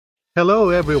Hello,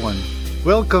 everyone.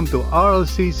 Welcome to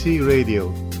RLCC Radio,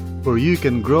 where you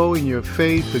can grow in your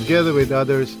faith together with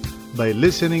others by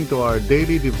listening to our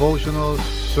daily devotionals,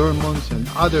 sermons, and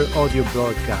other audio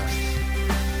broadcasts.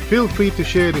 Feel free to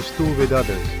share this tool with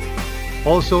others.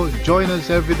 Also, join us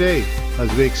every day as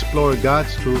we explore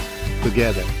God's truth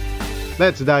together.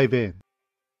 Let's dive in.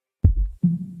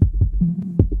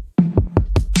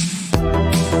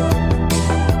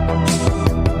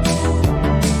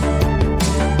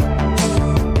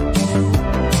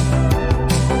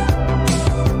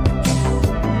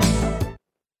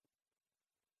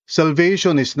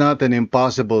 Salvation is not an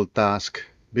impossible task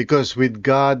because with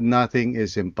God, nothing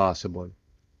is impossible.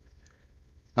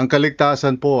 Ang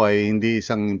kaligtasan po ay hindi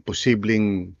isang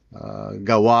imposibleng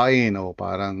gawain o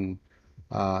parang,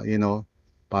 ah, you know,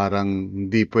 parang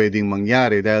hindi pwedeng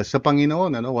mangyari dahil sa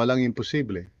Panginoon, walang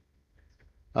imposible.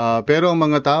 Pero ang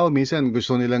mga tao minsan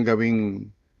gusto nilang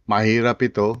gawing mahirap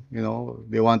ito,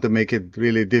 they want to make it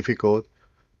really difficult.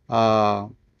 Ah,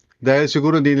 Dahil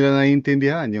siguro hindi nila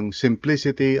naiintindihan yung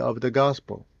simplicity of the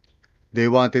gospel. They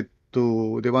want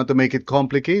to make it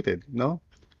complicated, no?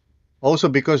 Also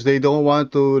because they don't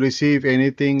want to receive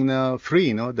anything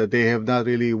free, that they have not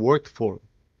really worked for.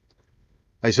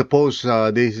 I suppose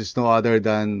this is no other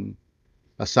than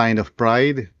a sign of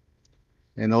pride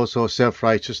and also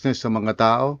self-righteousness sa mga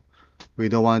tao. We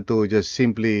don't want to just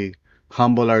simply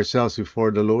humble ourselves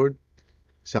before the Lord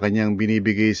sa kanyang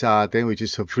binibigay sa atin, which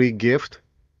is a free gift,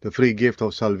 the free gift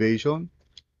of salvation,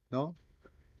 no?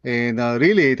 And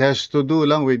really, it has to do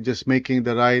lang with just making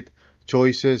the right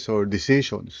choices or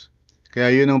decisions.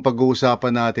 Kaya yun ang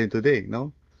pag-uusapan natin today,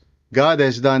 no? God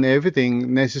has done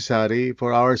everything necessary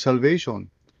for our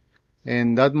salvation.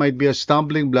 And that might be a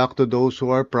stumbling block to those who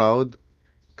are proud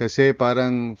kasi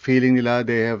parang feeling nila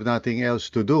they have nothing else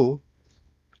to do.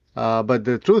 But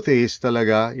the truth is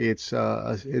talaga, it's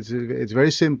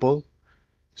very simple.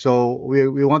 So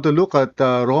we want to look at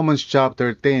Romans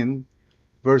chapter 10,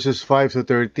 verses 5 to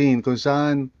 13, kung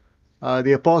saan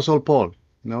the Apostle Paul,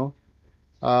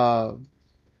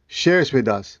 shares with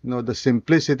us, the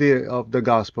simplicity of the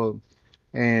gospel.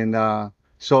 And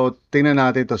so tingnan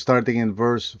natin to starting in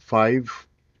verse 5.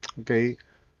 Okay.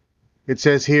 It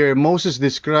says here, Moses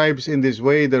describes in this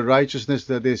way the righteousness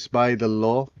that is by the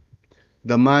law.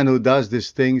 The man who does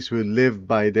these things will live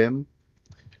by them.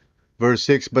 Verse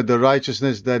 6, but the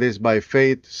righteousness that is by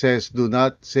faith says, do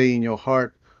not say in your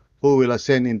heart, who will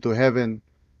ascend into heaven,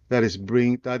 that is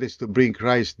to bring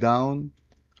Christ down,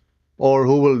 or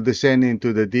who will descend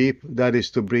into the deep, that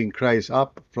is to bring Christ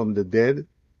up from the dead.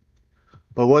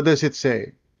 But what does it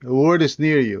say? The word is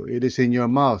near you, it is in your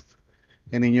mouth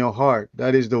and in your heart.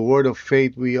 That is the word of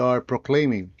faith we are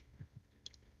proclaiming.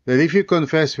 That if you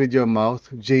confess with your mouth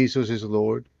Jesus is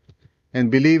Lord, and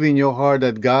believe in your heart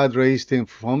that God raised him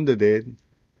from the dead,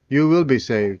 you will be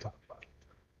saved.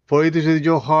 For it is with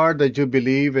your heart that you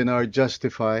believe and are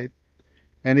justified,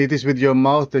 and it is with your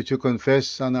mouth that you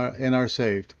confess and are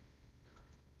saved.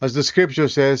 As the scripture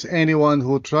says, anyone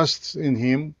who trusts in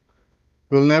him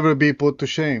will never be put to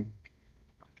shame.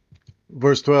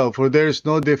 Verse 12, for there is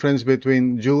no difference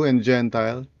between Jew and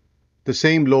Gentile. The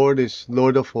same Lord is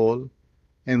Lord of all,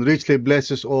 and richly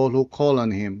blesses all who call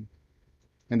on him.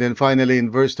 And then finally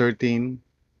in verse 13,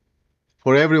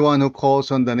 for everyone who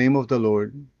calls on the name of the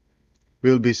Lord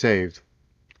will be saved.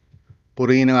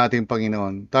 Purihin ang ating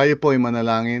Panginoon. Tayo po ay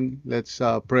manalangin. Let's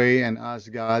pray and ask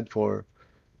God for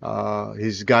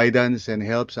His guidance and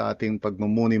help sa ating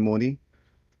pagmumuni-muni.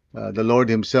 The Lord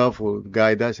Himself will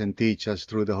guide us and teach us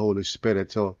through the Holy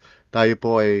Spirit. So tayo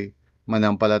po ay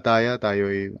manampalataya, tayo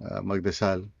ay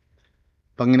magdasal.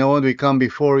 Panginoon, we come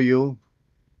before you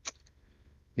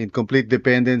in complete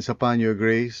dependence upon your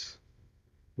grace.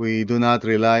 We do not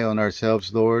rely on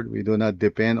ourselves, Lord. We do not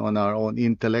depend on our own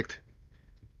intellect.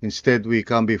 Instead, we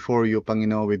come before you,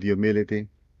 Panginoon, with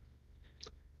humility.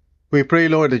 We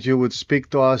pray, Lord, that you would speak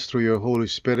to us through your Holy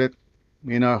Spirit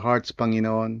in our hearts,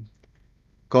 Panginoon,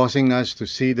 causing us to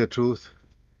see the truth.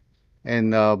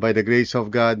 And by the grace of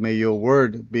God, may your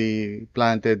word be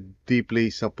planted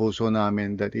deeply sa puso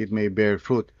namin that it may bear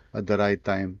fruit at the right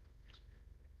time.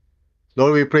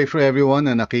 Lord, we pray for everyone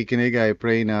na nakikinig. I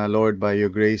pray na, Lord, by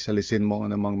your grace, alisin mo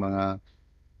namang mga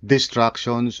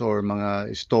distractions or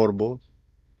mga istorbo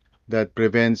that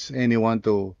prevents anyone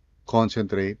to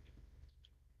concentrate.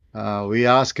 We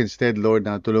ask instead, Lord,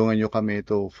 na tulungan nyo kami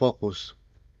to focus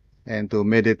and to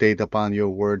meditate upon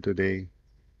your word today.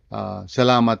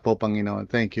 Salamat po,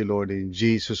 Panginoon. Thank you, Lord, in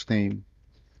Jesus' name.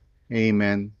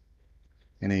 Amen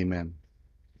and amen.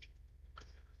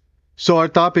 So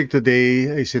our topic today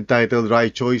is entitled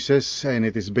Right Choices, and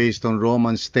it is based on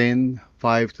Romans 10,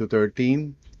 5 to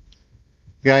 13.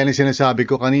 Gaya ng sinasabi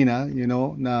ko kanina,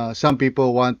 na some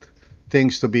people want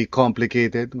things to be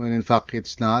complicated when in fact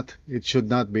it's not. It should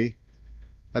not be.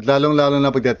 At lalong-lalo na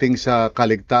pagdating sa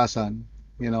kaligtasan,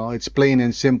 it's plain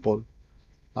and simple.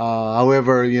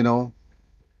 However, yun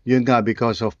nga,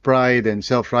 because of pride and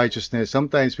self-righteousness,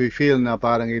 sometimes we feel na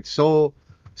parang it's so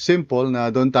simple na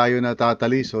doon tayo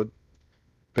natatalisod.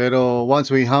 Pero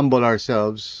once we humble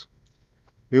ourselves,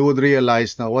 we would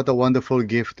realize na what a wonderful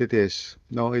gift it is,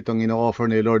 no? Itong ino-offer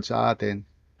ni Lord sa atin,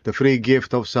 the free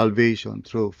gift of salvation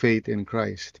through faith in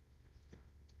Christ.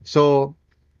 So,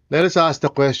 let us ask the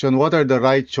question, what are the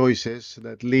right choices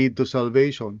that lead to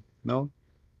salvation, no?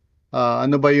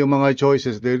 Ano ba yung mga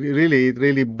choices? It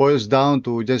really boils down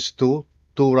to just two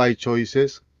right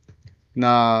choices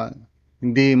na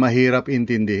hindi mahirap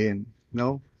intindihin,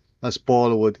 no? As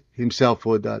Paul himself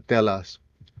would tell us.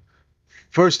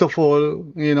 First of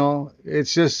all,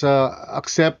 it's just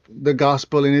accept the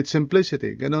gospel in its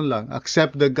simplicity. Ganun lang.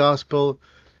 Accept the gospel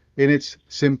in its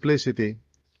simplicity.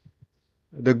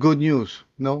 The good news,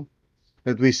 no?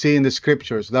 That we see in the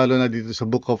scriptures, lalo na dito sa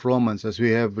book of Romans, as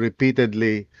we have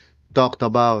repeatedly talked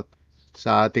about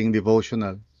sa ating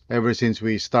devotional ever since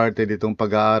we started itong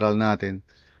pag-aaral natin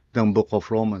ng book of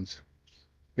Romans.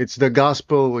 It's the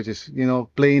gospel which is,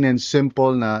 plain and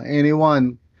simple na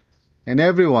anyone and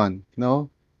everyone,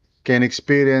 can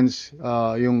experience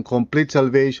yung complete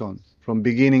salvation from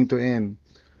beginning to end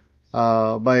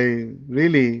by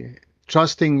really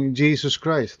trusting Jesus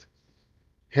Christ,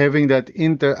 having that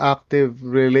interactive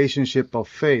relationship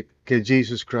of faith kay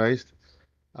Jesus Christ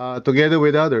together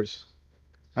with others.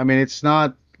 I mean, it's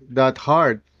not that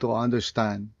hard to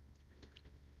understand.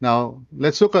 Now,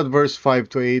 let's look at verse 5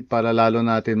 to 8 para lalo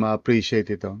natin ma-appreciate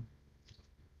ito.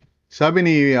 Sabi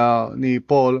ni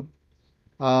Paul,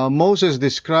 Moses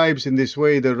describes in this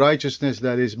way the righteousness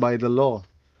that is by the law.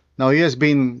 Now, he has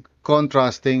been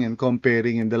contrasting and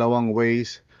comparing in dalawang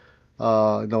ways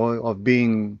of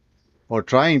being or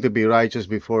trying to be righteous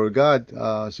before God.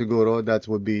 Siguro that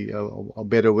would be a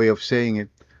better way of saying it.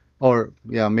 Or,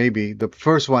 yeah, maybe. The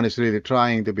first one is really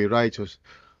trying to be righteous.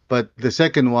 But the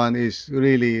second one is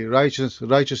really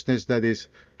righteousness that is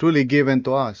truly given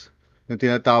to us. Yung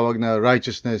tinatawag na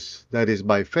righteousness that is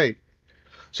by faith.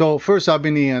 So first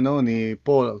sabi ni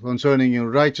Paul concerning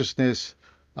yung righteousness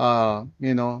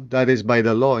that is by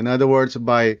the law. In other words,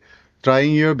 by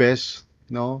trying your best,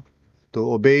 to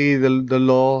obey the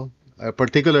law,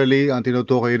 particularly ang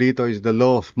tinutukoy rito is the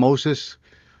law of Moses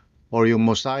or yung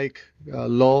Mosaic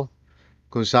law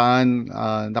kung saan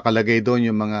nakalagay doon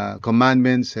yung mga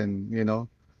commandments and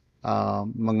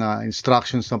mga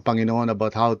instructions ng Panginoon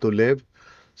about how to live.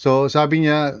 So sabi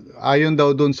niya, ayon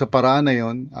daw dun sa paraan na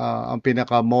yun, ang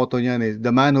pinaka-motto niya is,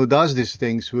 the man who does these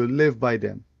things will live by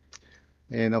them.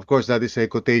 And of course, that is a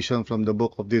quotation from the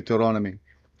book of Deuteronomy.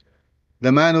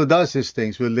 The man who does these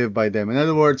things will live by them. In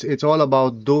other words, it's all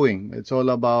about doing. It's all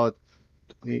about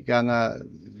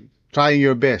trying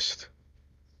your best,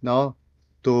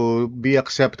 to be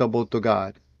acceptable to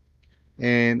God.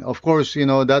 And of course,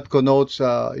 that connotes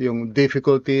yung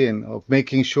difficulty of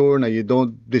making sure na you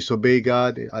don't disobey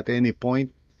God at any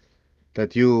point,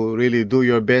 that you really do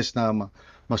your best na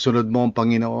masunod mo ang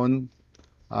Panginoon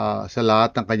sa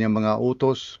lahat ng kanyang mga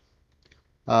utos.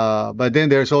 But then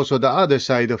there's also the other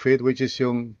side of it, which is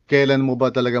yung kailan mo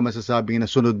ba talaga masasabing na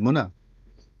sunod mo na?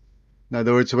 In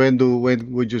other words, when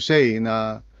would you say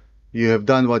na you have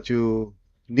done what you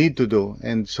need to do,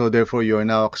 and so therefore you are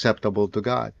now acceptable to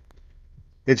God?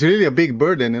 It's really a big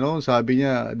burden, Sabi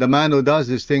niya, the man who does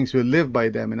these things will live by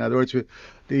them. In other words,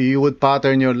 you would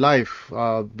pattern your life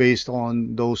based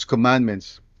on those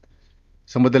commandments.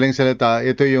 Sa madaling salita,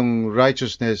 ito yung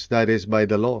righteousness that is by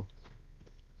the law,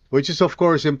 which is of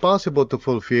course impossible to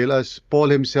fulfill, as Paul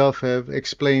himself have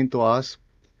explained to us,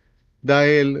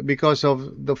 because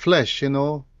of the flesh,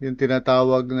 yung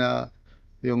tinatawag na,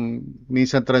 yung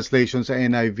minsan translation sa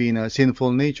NIV na sinful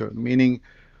nature, meaning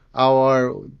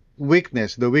our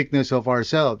weakness, the weakness of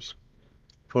ourselves.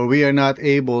 For we are not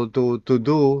able to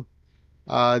do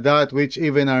that which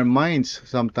even our minds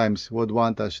sometimes would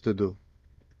want us to do.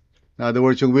 In other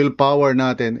words, yung willpower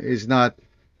natin is not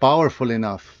powerful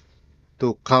enough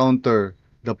to counter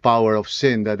the power of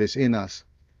sin that is in us,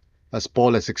 as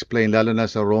Paul has explained, lalo na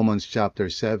sa Romans chapter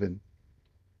 7.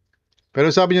 Pero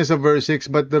sabi niya sa verse 6,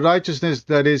 but the righteousness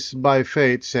that is by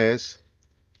faith says,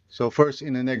 so first,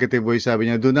 in a negative way, sabi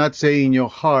niya, do not say in your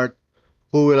heart,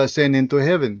 who will ascend into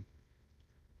heaven?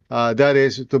 That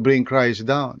is to bring Christ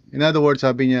down. In other words,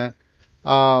 sabi niya,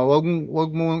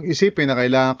 wag mong isipin na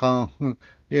kailangan kang,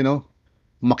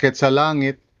 umakyat sa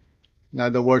langit. In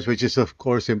other words, which is of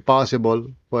course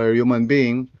impossible for a human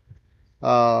being.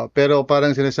 Pero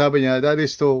parang sinasabi niya, that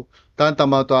is to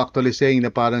tantamount to actually saying na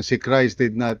parang si Christ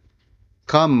did not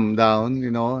come down,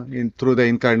 through the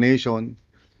incarnation,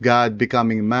 God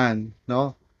becoming man,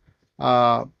 no?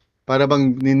 Uh, para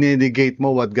bang ninegate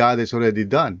mo what God has already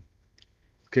done.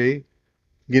 Okay?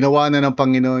 Ginawa na ng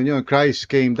Panginoon yun. Christ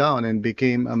came down and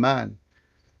became a man.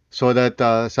 So that,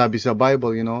 sabi sa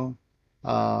Bible,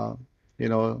 uh, you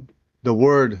know, the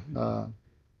Word,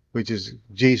 which is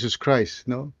Jesus Christ,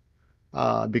 no?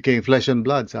 Became flesh and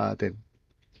blood sa atin.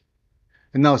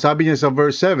 And now, sabi niya sa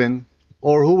verse 7,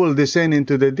 or who will descend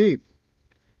into the deep?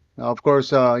 Now, of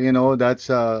course, that's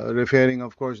referring,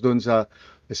 of course, dun sa,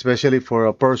 especially for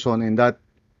a person in that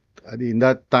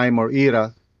time or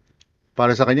era,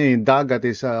 para sa kanya, yung dagat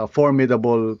is a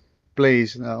formidable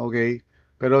place, okay?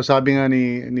 Pero sabi nga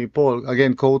ni Paul,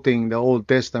 again, quoting the Old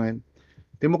Testament,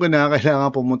 di mo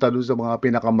kinakailangan pumunta doon sa mga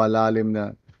pinakamalalim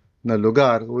na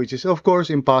lugar, which is, of course,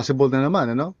 impossible na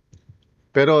naman, ano?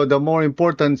 Pero the more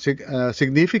important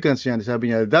significance niya,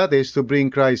 sabi niya, that is to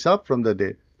bring Christ up from the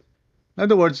dead. In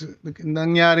other words,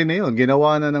 nangyari na yun.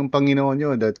 Ginawa na ng Panginoon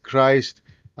yun that Christ,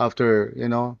 after,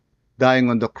 dying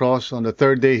on the cross, on the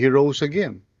third day, He rose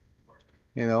again.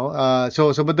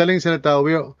 So sa madaling salita,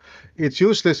 it's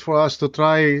useless for us to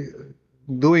try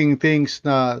doing things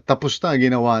na tapos na,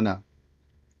 ginawa na.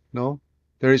 No?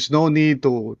 There is no need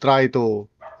to try to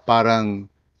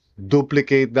parang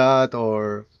duplicate that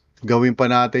or gawin pa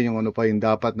natin yung ano pa yung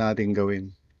dapat nating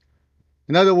gawin.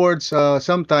 In other words,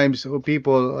 sometimes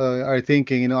people are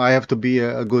thinking, I have to be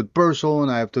a good person,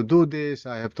 I have to do this,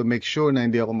 I have to make sure na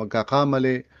hindi ako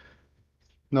magkakamali.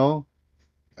 No?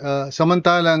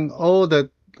 Samantalang all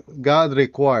that God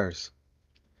requires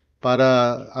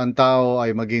para ang tao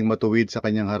ay maging matuwid sa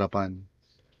kanyang harapan,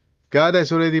 God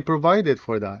has already provided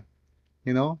for that,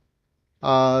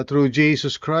 through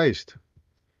Jesus Christ,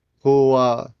 who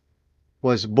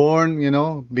was born,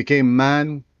 became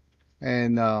man,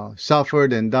 and suffered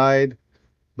and died,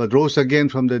 but rose again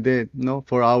from the dead,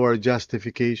 for our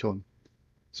justification.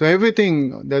 So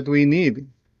everything that we need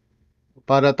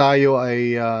para tayo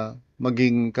ay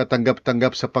maging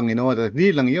katanggap-tanggap sa Panginoon. At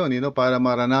hindi lang yun, para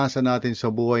maranasan natin sa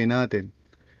buhay natin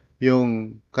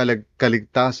yung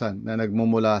kaligtasan na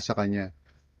nagmumula sa Kanya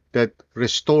that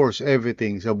restores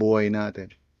everything sa buhay natin,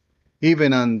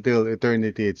 even until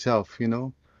eternity itself,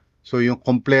 So yung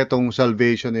kompletong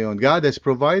salvation na yun, God has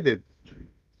provided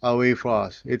a way for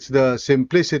us. It's the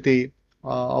simplicity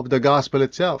of the gospel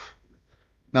itself.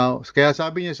 Now, kaya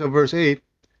sabi niya sa verse 8,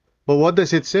 but what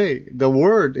does it say? The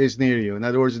word is near you. In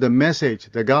other words, the message,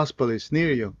 the gospel is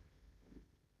near you.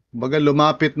 Baga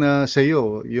lumapit na sa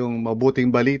iyo yung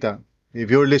mabuting balita. If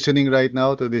you're listening right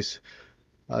now to this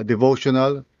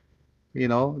devotional,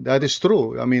 that is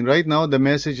true. I mean, right now, the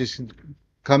message is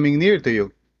coming near to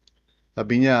you.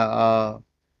 Sabi niya,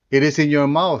 it is in your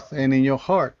mouth and in your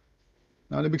heart.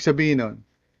 Ano ibig sabihin nun?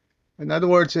 In other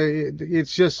words,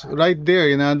 it's just right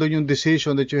there. Nandun yung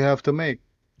decision that you have to make.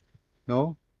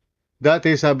 No? That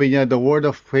is, sabi niya, the word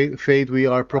of faith we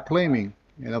are proclaiming.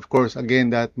 And of course,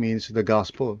 again, that means the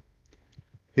gospel.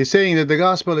 He's saying that the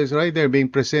gospel is right there being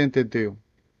presented to you.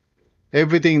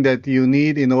 Everything that you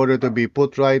need in order to be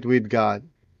put right with God.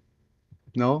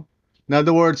 No? In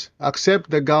other words, accept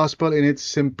the gospel in its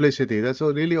simplicity. That's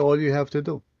really all you have to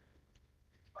do.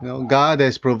 God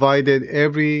has provided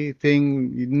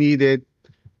everything needed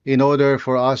in order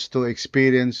for us to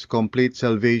experience complete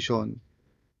salvation,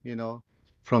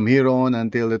 from here on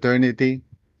until eternity.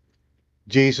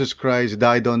 Jesus Christ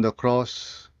died on the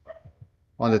cross.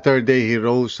 On the third day, He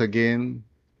rose again.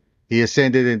 He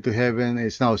ascended into heaven,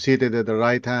 is now seated at the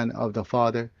right hand of the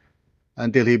Father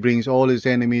until He brings all His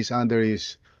enemies under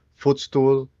His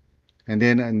footstool. And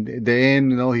then at the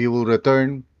end, He will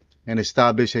return and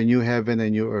establish a new heaven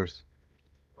and new earth.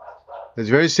 It's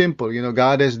very simple.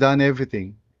 God has done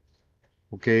everything.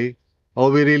 Okay?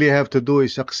 All we really have to do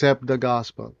is accept the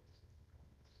gospel.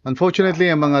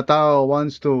 Unfortunately, ang mga tao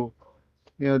wants to,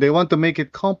 they want to make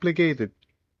it complicated.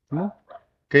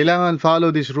 Kailangan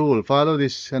follow this rule, follow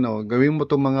this, gawin mo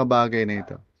itong mga bagay na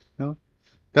ito.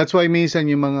 That's why minsan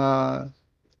yung mga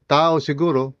tao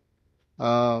siguro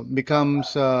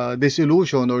becomes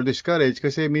disillusioned or discouraged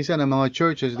kasi minsan ang mga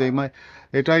churches,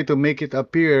 they try to make it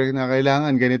appear na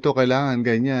kailangan ganito, kailangan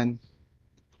ganyan,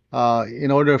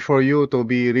 in order for you to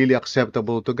be really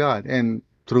acceptable to God. And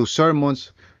through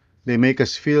sermons, they make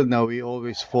us feel now we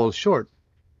always fall short.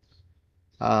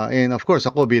 And of course,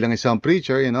 ako bilang isang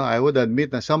preacher, I would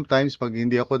admit na sometimes pag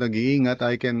hindi ako nag-iingat,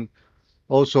 I can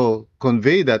also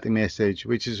convey that message,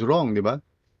 which is wrong, di ba?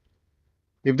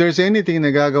 If there's anything na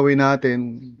gagawin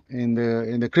natin in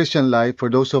the Christian life,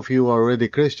 for those of you who are already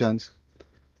Christians,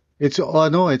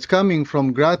 it's coming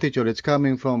from gratitude. It's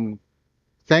coming from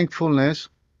thankfulness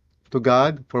to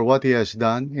God for what He has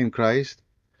done in Christ.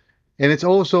 And it's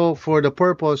also for the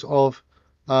purpose of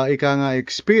ika nga,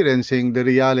 experiencing the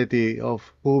reality of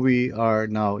who we are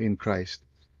now in Christ.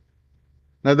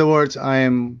 In other words, I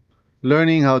am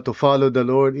learning how to follow the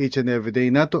Lord each and every day,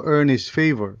 not to earn His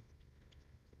favor,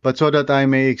 but so that I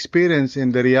may experience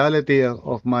in the reality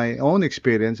of my own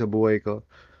experience sa buhay ko,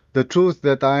 the truth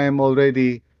that I am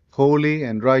already holy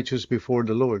and righteous before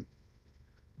the Lord.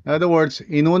 In other words,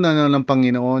 inuna na ng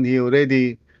Panginoon, He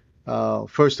already,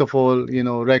 first of all,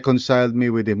 reconciled me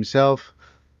with Himself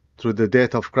through the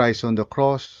death of Christ on the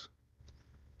cross.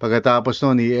 Pagkatapos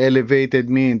noon, He elevated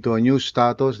me into a new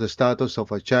status, the status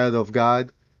of a child of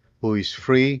God who is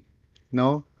free.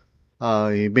 No?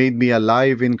 He made me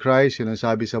alive in Christ, yun ang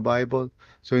sabi sa Bible.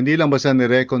 So hindi lang basta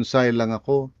ni-reconcile lang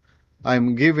ako.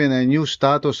 I'm given a new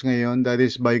status ngayon that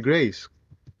is by grace.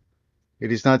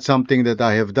 It is not something that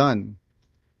I have done.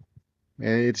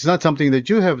 It's not something that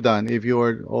you have done if you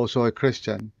are also a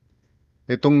Christian.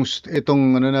 Itong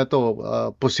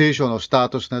position or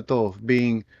status na to of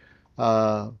being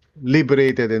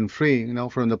liberated and free,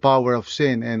 from the power of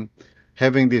sin and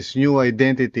having this new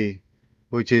identity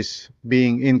which is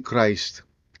being in Christ.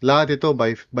 Lahat ito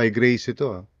by grace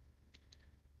ito.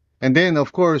 And then,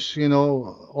 of course,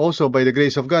 also by the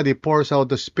grace of God, He pours out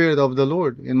the Spirit of the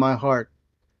Lord in my heart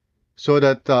so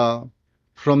that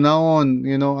from now on,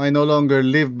 I no longer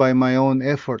live by my own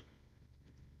effort.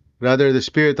 Rather, the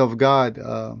Spirit of God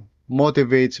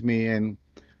motivates me and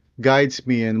guides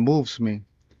me and moves me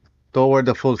toward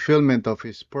the fulfillment of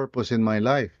His purpose in my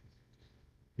life.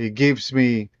 He gives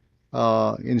me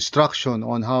instruction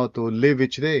on how to live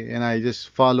each day, and I just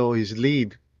follow His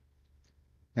lead.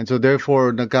 And so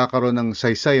therefore, nagkakaroon ng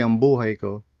saysay ang buhay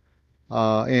ko.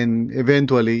 And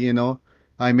eventually,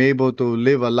 I'm able to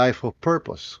live a life of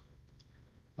purpose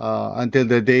until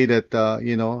the day that,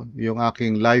 yung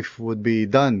aking life would be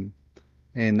done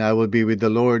and I would be with the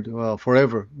Lord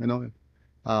forever,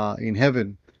 in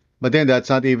heaven. But then that's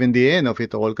not even the end of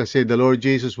it all kasi the Lord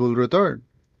Jesus will return.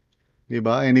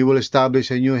 Diba? And He will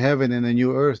establish a new heaven and a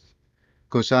new earth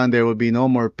kung saan there will be no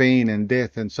more pain and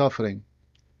death and suffering.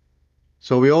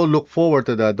 So we all look forward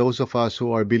to that, those of us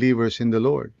who are believers in the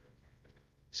Lord.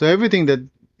 So everything that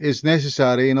is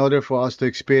necessary in order for us to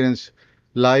experience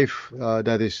life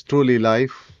that is truly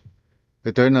life,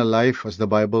 eternal life as the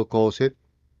Bible calls it,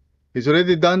 is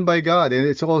already done by God, and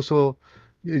it's also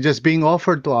just being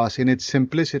offered to us in its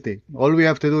simplicity. All we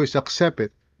have to do is accept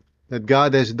it, that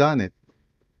God has done it.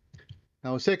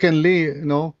 Now, secondly,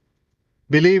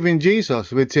 believe in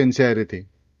Jesus with sincerity.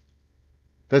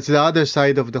 That's the other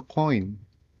side of the coin.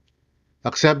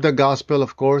 Accept the gospel,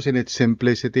 of course, in its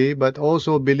simplicity, but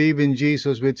also believe in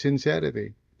Jesus with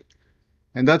sincerity.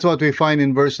 And that's what we find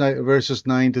in verses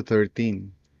 9 to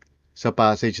 13 sa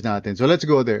passage natin. So let's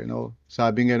go there.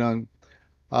 Sabi nga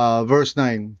verse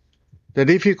 9, that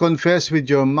if you confess with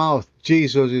your mouth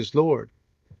Jesus is Lord,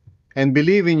 and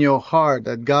believe in your heart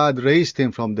that God raised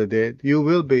Him from the dead, you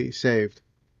will be saved.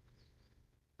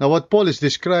 Now, what Paul is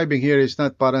describing here is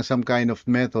not parang some kind of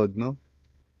method, no?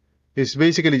 He's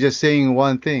basically just saying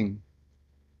one thing.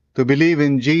 To believe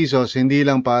in Jesus, hindi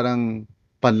lang parang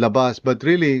panlabas, but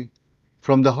really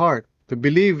from the heart. To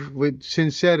believe with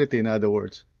sincerity, in other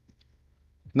words.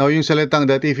 Now, yung salitang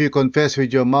that if you confess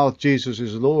with your mouth Jesus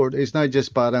is Lord, it's not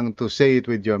just parang to say it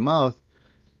with your mouth,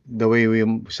 the way we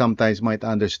sometimes might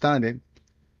understand it.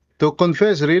 To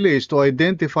confess really is to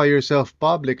identify yourself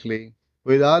publicly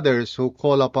with others who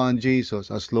call upon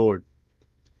Jesus as Lord.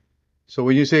 So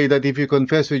when you say that if you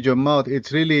confess with your mouth,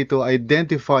 it's really to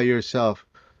identify yourself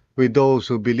with those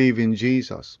who believe in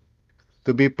Jesus,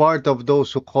 to be part of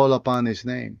those who call upon His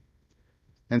name.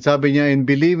 And sabi niya, and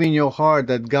believe in your heart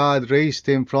that God raised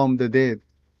Him from the dead,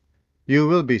 you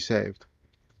will be saved.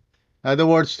 In other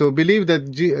words, to believe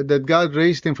that God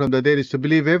raised Him from the dead is to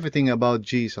believe everything about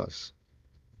Jesus.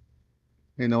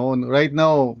 Right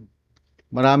now,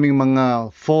 maraming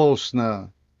mga false na,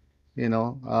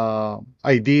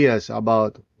 ideas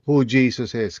about who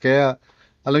Jesus is. Kaya,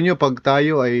 alam nyo, pag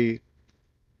tayo ay,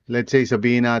 let's say,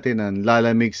 sabihin natin, ang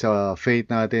lalamig sa faith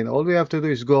natin, all we have to do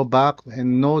is go back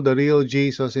and know the real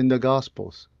Jesus in the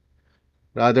Gospels.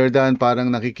 Rather than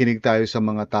parang nakikinig tayo sa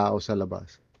mga tao sa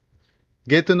labas.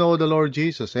 Get to know the Lord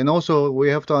Jesus. And also, we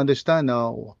have to understand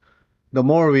now, the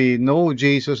more we know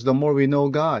Jesus, the more we know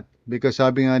God. Because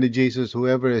sabi nga ni Jesus,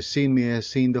 whoever has seen me has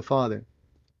seen the Father.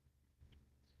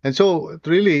 And so,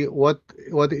 really, what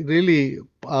really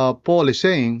Paul is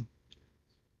saying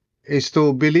is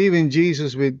to believe in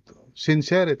Jesus with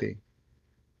sincerity.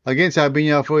 Again, sabi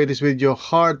niya, for it is with your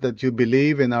heart that you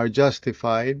believe and are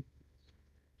justified,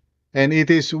 and it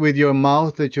is with your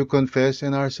mouth that you confess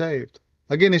and are saved.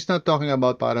 Again, it's not talking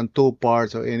about parang two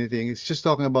parts or anything. It's just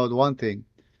talking about one thing.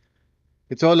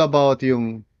 It's all about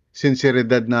yung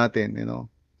sinceridad natin, you know.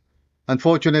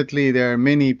 Unfortunately, there are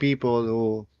many people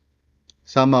who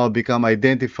somehow become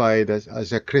identified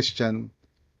as a Christian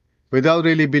without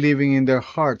really believing in their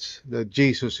hearts that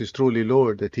Jesus is truly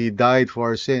Lord, that He died for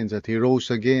our sins, that He rose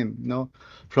again, you know,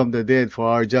 from the dead for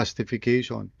our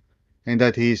justification, and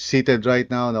that He is seated right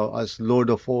now as Lord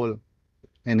of all,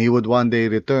 and He would one day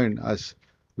return as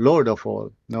Lord of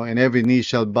all, you know, and every knee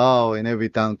shall bow and every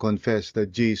tongue confess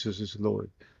that Jesus is Lord.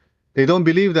 They don't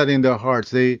believe that in their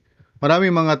hearts.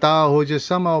 Maraming mga tao who just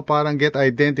somehow parang get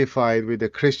identified with the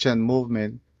Christian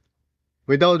movement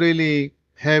without really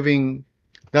having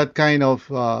that kind of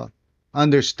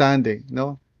understanding,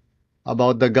 no,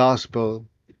 about the gospel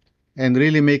and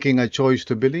really making a choice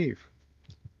to believe.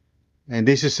 And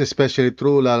this is especially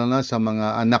true lalo na sa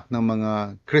mga anak ng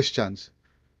mga Christians,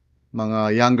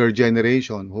 mga younger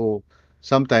generation who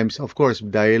sometimes, of course,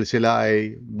 dahil sila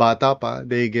ay bata pa,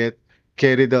 they get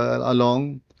carried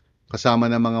along kasama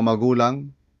ng mga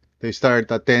magulang. They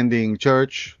start attending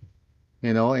church,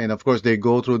 you know, and of course they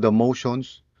go through the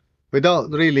motions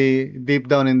without really deep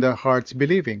down in their hearts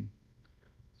believing.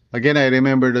 Again, I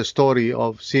remember the story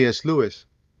of C.S. Lewis.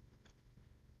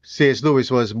 C.S.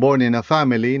 Lewis was born in a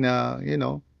family na, you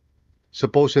know,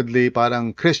 supposedly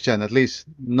parang Christian, at least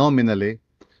nominally,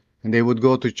 and they would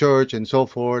go to church and so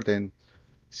forth, and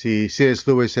si C.S.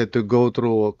 Lewis had to go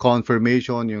through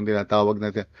confirmation, yung tinatawag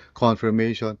natin,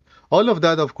 confirmation. All of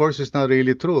that, of course, is not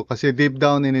really true kasi deep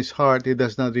down in his heart, he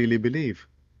does not really believe.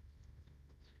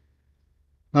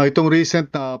 Now, itong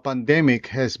recent pandemic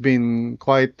has been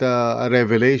quite a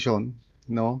revelation,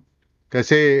 no?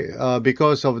 Kasi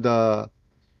because of the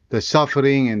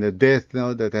suffering and the death,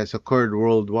 no, that has occurred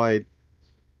worldwide,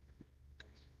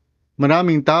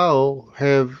 maraming tao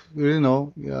have, you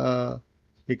know,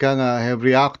 have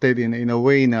reacted in a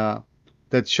way na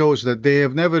that shows that they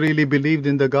have never really believed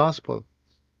in the gospel.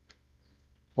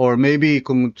 Or maybe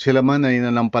kung sila man ay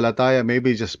nanampalataya,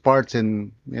 maybe just parts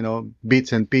and, you know,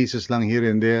 bits and pieces lang here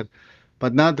and there,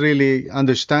 but not really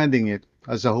understanding it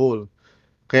as a whole.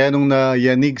 Kaya nung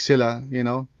nayanig sila, you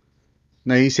know,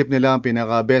 naisip nila ang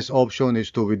pinaka-best option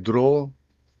is to withdraw,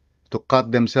 to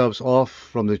cut themselves off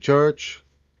from the church,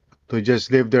 to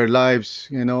just live their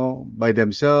lives, you know, by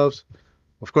themselves.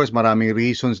 Of course, maraming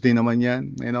reasons din naman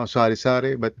yan, you know,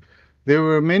 sari-sari, but there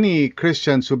were many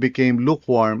Christians who became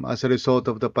lukewarm as a result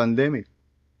of the pandemic.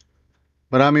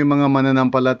 Maraming mga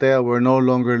mananampalataya were no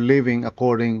longer living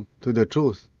according to the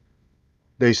truth.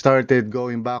 They started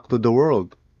going back to the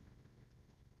world.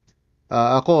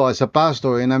 Ako, as a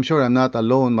pastor, and I'm sure I'm not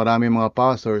alone, maraming mga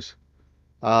pastors,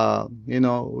 you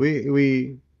know,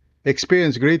 we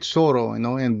experience great sorrow, you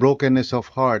know, and brokenness of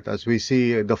heart as we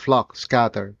see the flock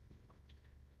scatter.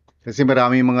 Kasi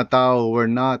maraming mga tao were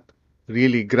not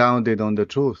really grounded on the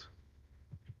truth.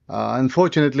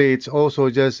 Unfortunately, it's also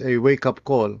just a wake-up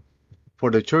call for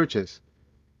the churches.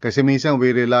 Kasi minsan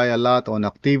we rely a lot on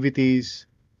activities,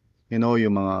 you know,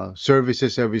 yung mga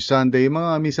services every Sunday,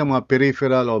 minsan mga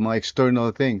peripheral o mga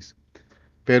external things.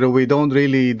 Pero we don't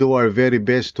really do our very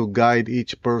best to guide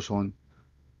each person,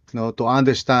 you know, to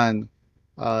understand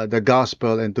the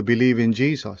gospel and to believe in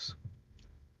Jesus.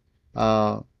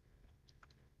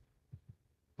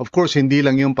 Of course, hindi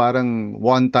lang yung parang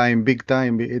one time, big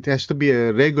time. It has to be a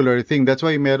regular thing. That's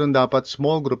why meron dapat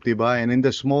small group, diba? And in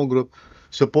the small group,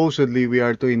 supposedly we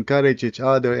are to encourage each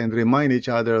other and remind each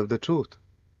other of the truth.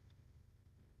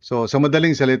 So, sa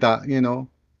madaling salita, you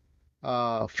know,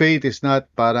 faith is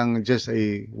not parang just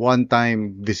a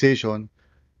one-time decision.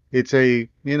 It's a,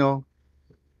 you know,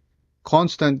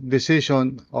 constant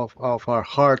decision of our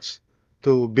hearts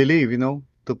to believe, you know,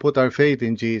 to put our faith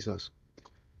in Jesus.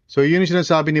 So yun yung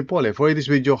sinasabi ni Paul, for it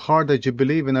is with your heart that you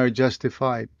believe and are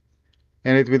justified,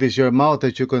 and it is your mouth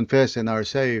that you confess and are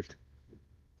saved.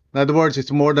 In other words,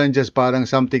 it's more than just parang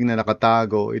something na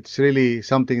nakatago. It's really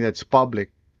something that's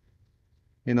public.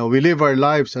 You know, we live our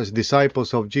lives as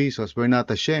disciples of Jesus. We're not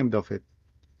ashamed of it.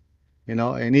 You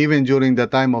know, and even during the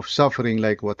time of suffering,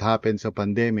 like what happened sa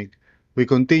pandemic, we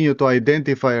continue to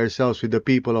identify ourselves with the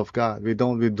people of God. We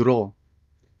don't withdraw.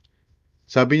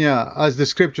 Sabi niya, as the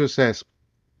scripture says,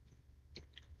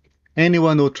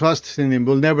 anyone who trusts in Him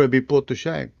will never be put to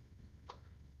shame.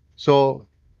 So,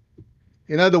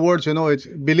 in other words, you know, it's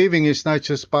believing is not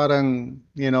just parang,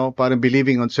 you know, parang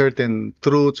believing on certain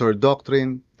truths or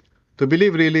doctrine. To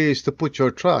believe really is to put your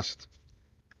trust.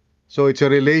 So it's a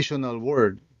relational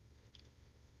word.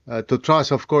 To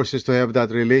trust, of course, is to have that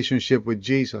relationship with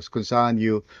Jesus kung saan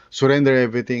you surrender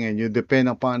everything and you depend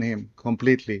upon Him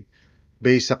completely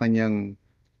based sa kanyang,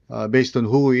 based on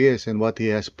who He is and what He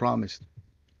has promised.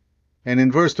 And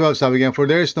in verse 12, sabi niya, for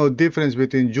there is no difference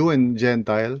between Jew and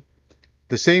Gentile.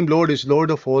 The same Lord is Lord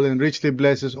of all and richly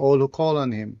blesses all who call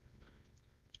on Him.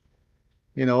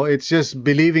 You know, it's just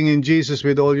believing in Jesus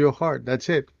with all your heart. That's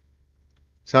it.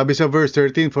 Sabi sa verse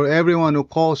 13, for everyone who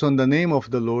calls on the name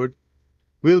of the Lord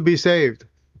will be saved.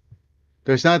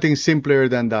 There's nothing simpler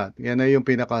than that. Yan na yung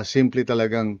pinaka-simple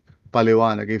talagang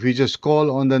paliwanag. If you just call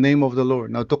on the name of the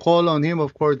Lord. Now, to call on Him,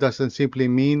 of course, doesn't simply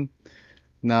mean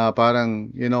na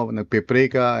parang, you know, nagpe-pray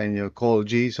ka and you call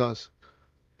Jesus.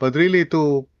 But really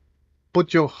to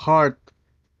put your heart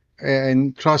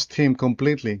and trust Him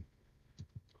completely.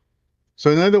 So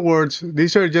in other words,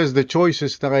 these are just the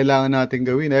choices na kailangan natin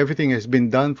gawin. Everything has been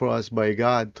done for us by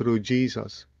God through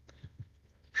Jesus.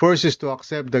 First is to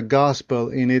accept the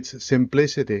gospel in its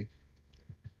simplicity.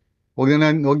 Huwag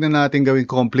na natin gawing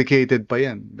complicated pa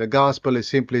yan. The gospel is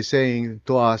simply saying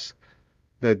to us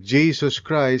that Jesus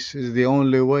Christ is the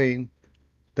only way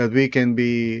that we can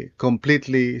be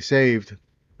completely saved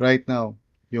right now.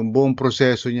 Yung buong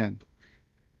proseso niyan.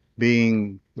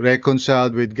 Being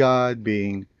reconciled with God,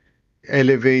 being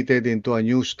elevated into a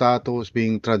new status,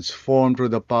 being transformed through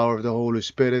the power of the Holy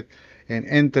Spirit, and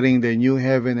entering the new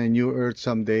heaven and new earth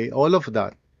someday. All of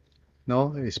that,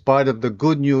 no, is part of the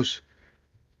good news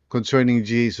concerning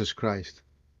Jesus Christ.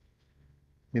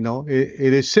 You know,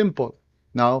 it is simple.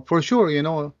 Now, for sure, you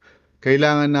know,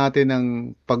 kailangan natin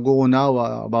ng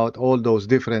pag-uunawa about all those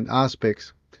different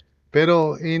aspects.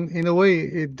 Pero in a way,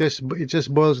 it just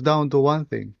boils down to one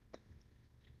thing.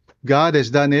 God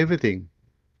has done everything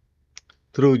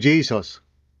through Jesus.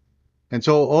 And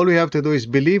so all we have to do is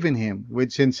believe in Him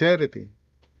with sincerity.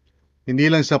 Hindi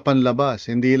lang sa panlabas,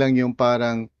 hindi lang yung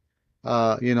parang,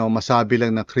 you know, masabi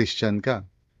lang na Christian ka.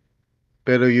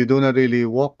 Pero you do not really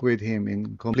walk with Him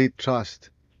in complete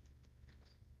trust.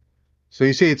 So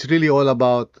you see, it's really all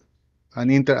about an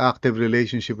interactive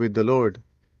relationship with the Lord.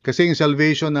 Kasi yung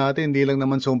salvation natin, hindi lang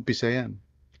naman sa umpisa yan.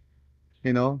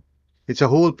 You know, it's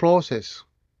a whole process.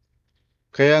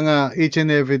 Kaya nga, each and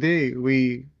every day,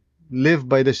 we live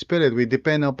by the Spirit. We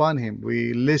depend upon Him.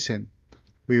 We listen.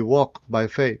 We walk by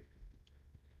faith.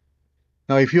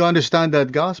 Now, if you understand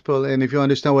that gospel and if you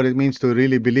understand what it means to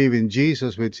really believe in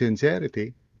Jesus with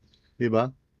sincerity, di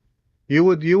ba? You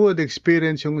would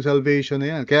experience yung salvation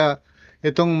na yan. Kaya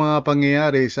itong mga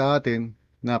pangyayari sa atin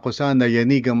na kung saan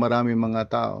nayanig ang maraming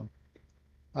mga tao,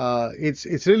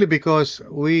 it's really because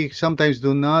we sometimes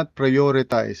do not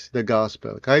prioritize the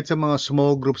gospel. Kahit sa mga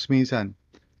small groups minsan,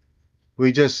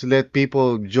 we just let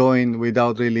people join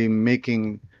without really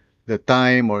making the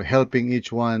time or helping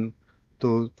each one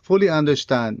to fully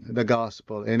understand the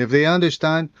gospel. And if they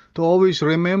understand, to always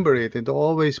remember it and to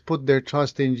always put their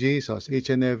trust in Jesus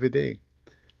each and every day.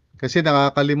 Kasi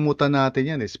nakakalimutan natin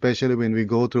yan, especially when we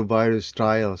go through various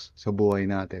trials sa buhay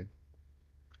natin.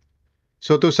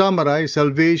 So to summarize,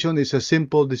 salvation is a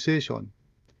simple decision,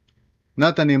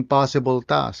 not an impossible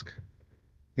task.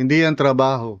 Hindi yan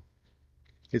trabaho.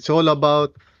 It's all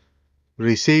about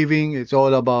receiving, it's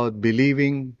all about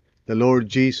believing the Lord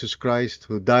Jesus Christ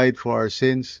who died for our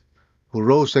sins, who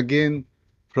rose again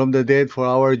from the dead for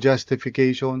our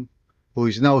justification, who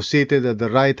is now seated at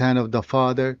the right hand of the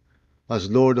Father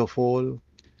as Lord of all,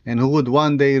 and who would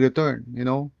one day return, you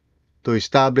know, to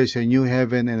establish a new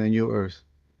heaven and a new earth.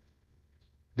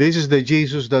 This is the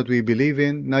Jesus that we believe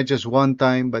in, not just one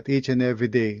time, but each and every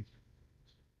day.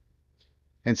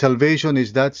 And salvation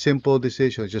is that simple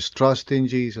decision. Just trust in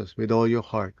Jesus with all your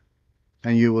heart,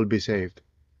 and you will be saved.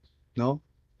 No?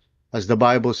 As the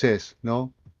Bible says,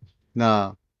 no?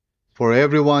 Na for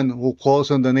everyone who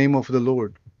calls on the name of the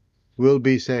Lord will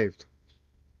be saved.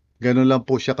 Ganun lang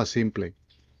po siya kasimple.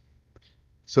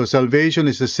 So salvation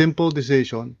is a simple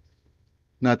decision,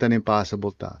 not an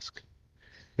impossible task.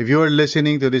 If you are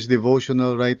listening to this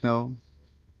devotional right now,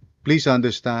 please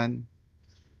understand,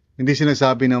 hindi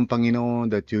sinasabi ng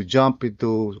Panginoon that you jump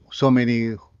into so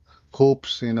many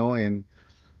hopes, you know, and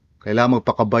kailangan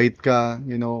magpakabait ka,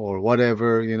 you know, or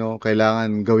whatever, you know,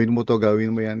 kailangan gawin mo to,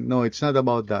 gawin mo yan. No, it's not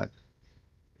about that.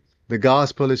 The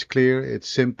gospel is clear, it's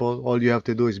simple. All you have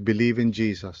to do is believe in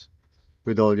Jesus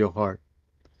with all your heart.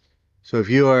 So if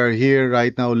you are here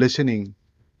right now listening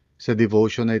sa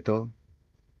devotion na ito,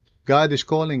 God is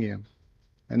calling you.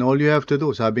 And all you have to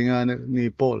do, sabi nga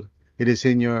ni Paul, it is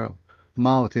in your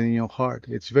mouth and in your heart.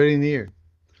 It's very near.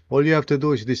 All you have to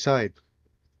do is decide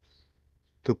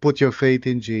to put your faith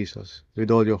in Jesus with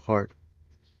all your heart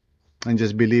and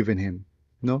just believe in Him.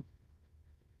 No?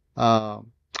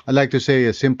 I'd like to say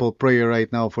a simple prayer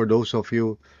right now for those of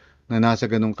you na nasa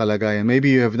ganung kalagayan. Maybe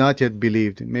you have not yet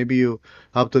believed. Maybe you,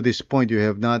 up to this point, you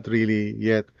have not really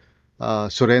yet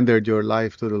surrendered your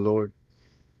life to the Lord.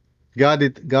 God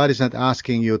is not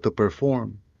asking you to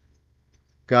perform.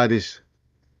 God is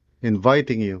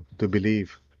inviting you to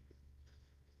believe.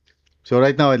 So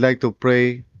right now, I'd like to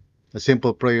pray a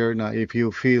simple prayer. Now, if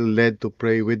you feel led to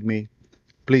pray with me,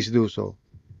 please do so.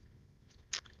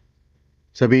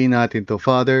 Sabihin natin to,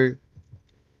 Father,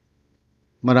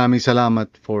 maraming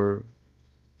salamat for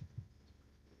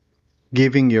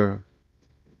giving your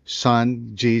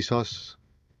Son, Jesus,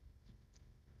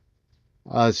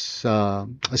 as a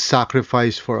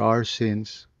sacrifice for our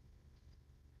sins.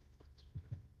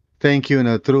 Thank you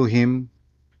na through Him,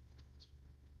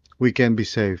 we can be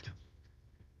saved.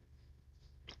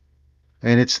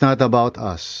 And it's not about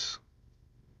us.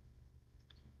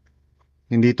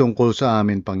 Hindi tungkol sa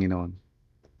amin, Panginoon.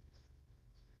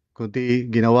 Kundi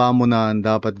ginawa mo na ang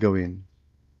dapat gawin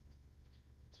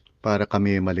para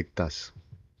kami ay maligtas.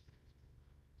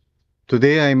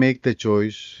 Today I make the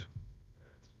choice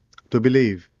to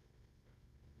believe,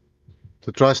 to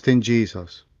trust in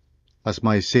Jesus as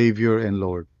my Savior and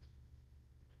Lord.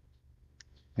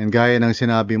 And gaya ng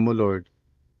sinabi mo, Lord,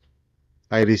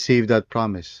 I receive that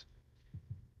promise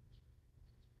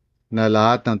na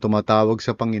lahat ng tumatawag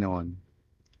sa Panginoon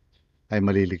ay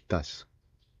maliligtas.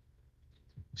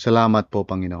 Salamat po,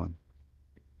 Panginoon.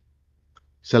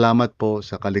 Salamat po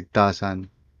sa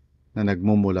kaligtasan na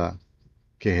nagmumula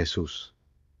kay Jesus.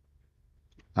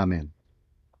 Amen.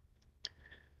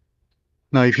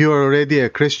 Now, if you are already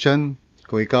a Christian,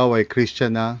 kung ikaw ay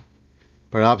Christian na,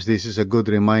 perhaps this is a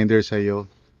good reminder sa iyo.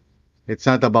 It's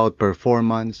not about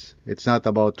performance. It's not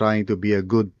about trying to be a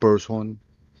good person.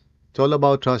 It's all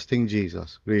about trusting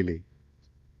Jesus, really.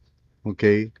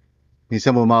 Okay?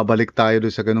 Minsan bumabalik tayo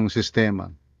doon sa ganung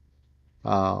sistema.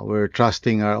 We're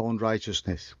trusting our own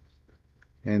righteousness.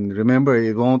 And remember,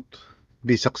 it won't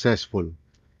be successful.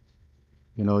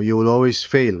 You know, you will always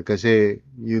fail kasi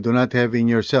you do not have in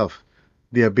yourself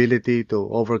the ability to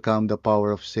overcome the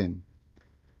power of sin.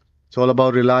 It's all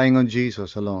about relying on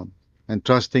Jesus alone and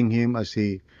trusting Him as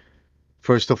He,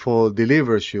 first of all,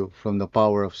 delivers you from the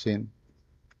power of sin,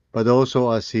 but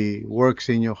also as He works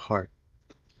in your heart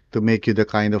to make you the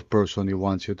kind of person He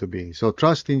wants you to be. So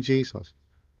trust in Jesus.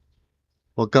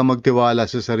 Huwag kang magtiwala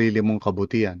sa sarili mong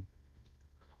kabutihan.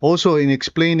 Also, in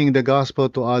explaining the gospel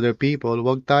to other people,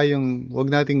 wag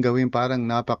nating gawin parang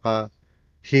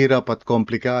napaka-hirap at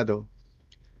komplikado.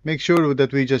 Make sure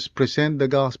that we just present the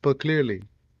gospel clearly.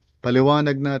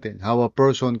 Paliwanag natin how a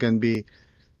person can be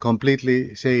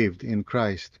completely saved in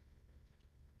Christ.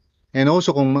 And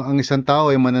also, kung ang isang tao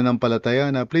ay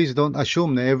mananampalataya na, please don't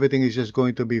assume na everything is just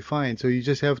going to be fine. So you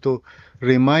just have to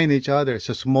remind each other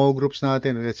sa small groups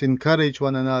natin. Let's encourage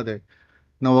one another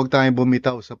na huwag tayong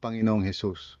bumitaw sa Panginoong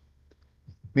Jesus.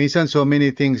 Minsan, so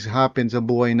many things happen sa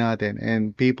buhay natin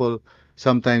and people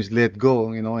sometimes let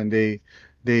go, and they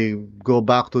go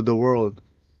back to the world.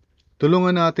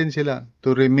 Tulungan natin sila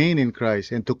to remain in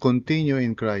Christ and to continue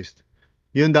in Christ.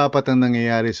 Yun dapat ang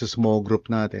nangyayari sa small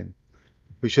group natin.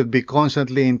 We should be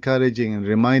constantly encouraging and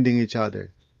reminding each other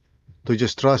to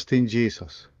just trust in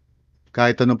Jesus.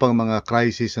 Kahit ano pang mga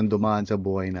crisis ang dumaan sa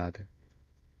buhay natin.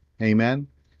 Amen?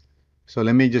 So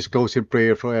let me just close in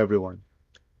prayer for everyone.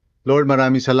 Lord,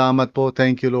 maraming salamat po.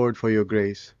 Thank you, Lord, for your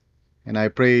grace. And I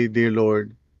pray, dear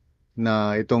Lord,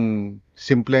 na itong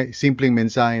simpleng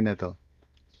mensahe na to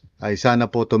ay sana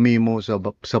po tumimo sa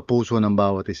puso ng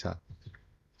bawat isa.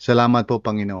 Salamat po,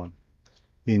 Panginoon.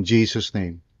 In Jesus'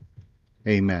 name.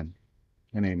 Amen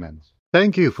and amen.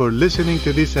 Thank you for listening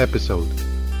to this episode.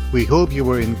 We hope you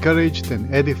were encouraged and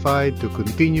edified to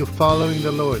continue following the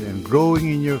Lord and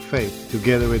growing in your faith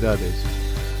together with others.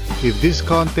 If this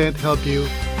content helped you,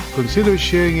 consider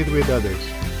sharing it with others.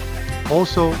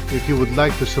 Also, if you would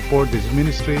like to support this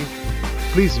ministry,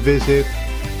 please visit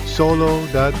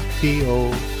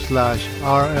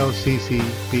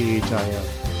solo.to/RLCCPHIL.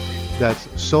 That's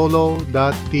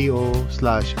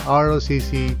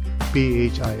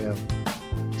solo.to/RLCCPHIL.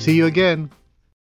 See you again.